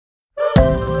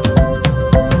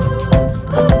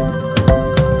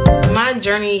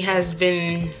journey has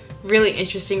been really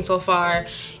interesting so far.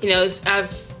 You know,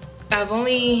 I've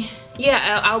only,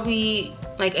 I'll be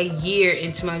like a year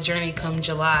into my journey come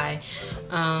July.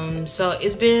 So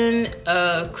it's been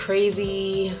a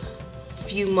crazy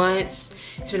few months.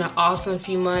 It's been an awesome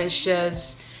few months,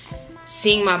 just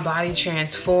seeing my body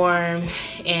transform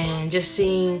and just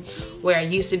seeing where I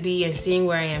used to be and seeing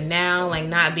where I am now, like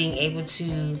not being able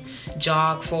to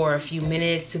jog for a few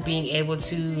minutes to being able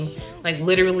to like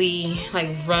literally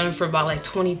like run for about like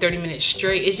 20-30 minutes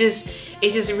straight. It's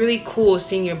just really cool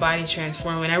seeing your body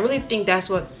transform, and I really think that's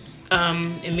what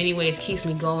in many ways keeps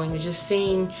me going, is just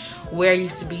seeing where I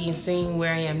used to be and seeing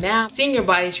where I am now. Seeing your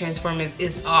body transform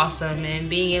is awesome, and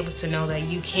being able to know that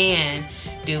you can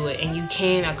do it and you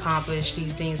can accomplish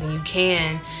these things and you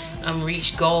can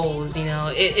reach goals, you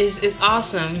know, it's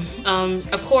awesome.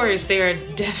 Of course, there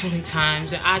are definitely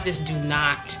times that I just do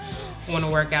not want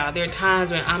to work out. There are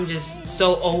times when I'm just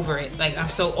so over it, like I'm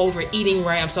so over eating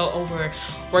right, I'm so over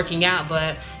working out,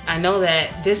 but I know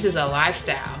that this is a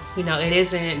lifestyle. You know, it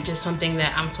isn't just something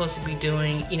that I'm supposed to be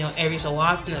doing, you know, every so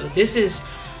often. No, this is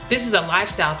a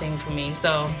lifestyle thing for me,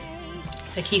 so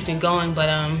it keeps me going. But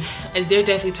there are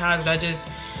definitely times when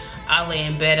I lay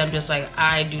in bed, I'm just like,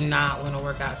 I do not want to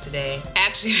work out today.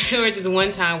 Actually, there was this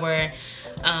one time where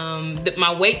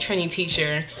my weight training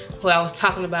teacher, who I was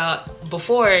talking about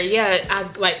before, I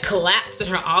like collapsed in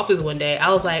her office one day. I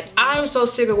was like, I'm so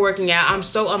sick of working out. I'm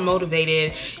so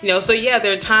unmotivated, you know. So yeah,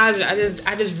 there are times when I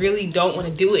just really don't want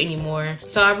to do it anymore.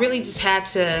 So I really just had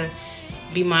to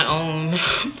be my own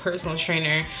personal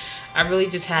trainer. I really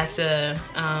just had to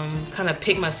kind of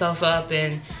pick myself up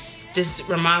and just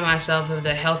remind myself of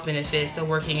the health benefits of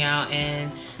working out,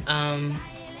 and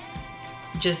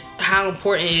just how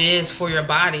important it is for your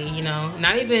body, you know,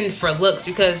 not even for looks,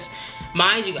 because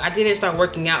mind you, I didn't start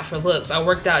working out for looks. I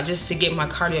worked out just to get my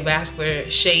cardiovascular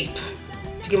shape,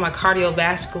 to get my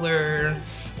cardiovascular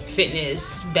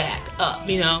fitness back up,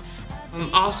 you know.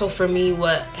 Also for me,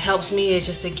 what helps me is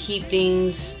just to keep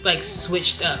things like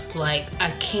switched up. Like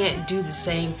I can't do the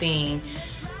same thing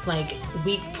like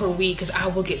week per week, because I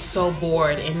will get so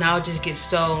bored and I'll just get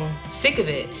so sick of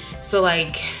it. So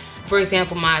like, for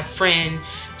example, my friend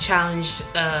challenged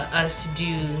us to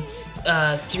do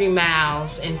 3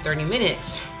 miles in 30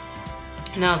 minutes.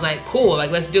 And I was like, cool,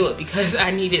 like let's do it, because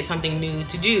I needed something new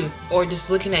to do. Or just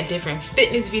looking at different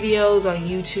fitness videos on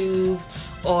YouTube,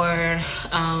 or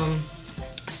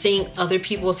seeing other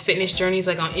people's fitness journeys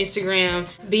like on Instagram.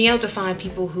 Being able to find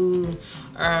people who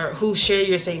share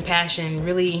your same passion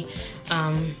really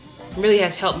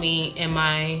has helped me in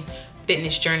my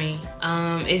fitness journey.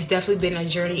 It's definitely been a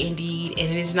journey indeed,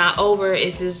 and it's not over.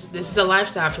 This is a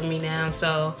lifestyle for me now.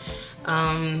 So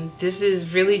this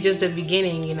is really just the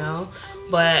beginning, you know.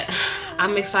 But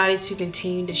I'm excited to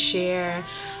continue to share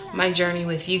my journey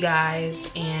with you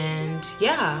guys, and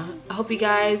yeah, I hope you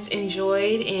guys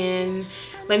enjoyed, and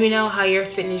let me know how your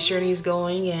fitness journey is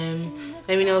going, and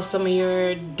let me know some of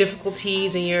your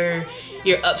difficulties and your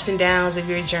ups and downs of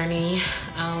your journey.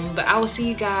 But I will see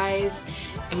you guys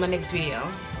in my next video.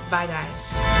 Bye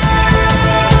guys.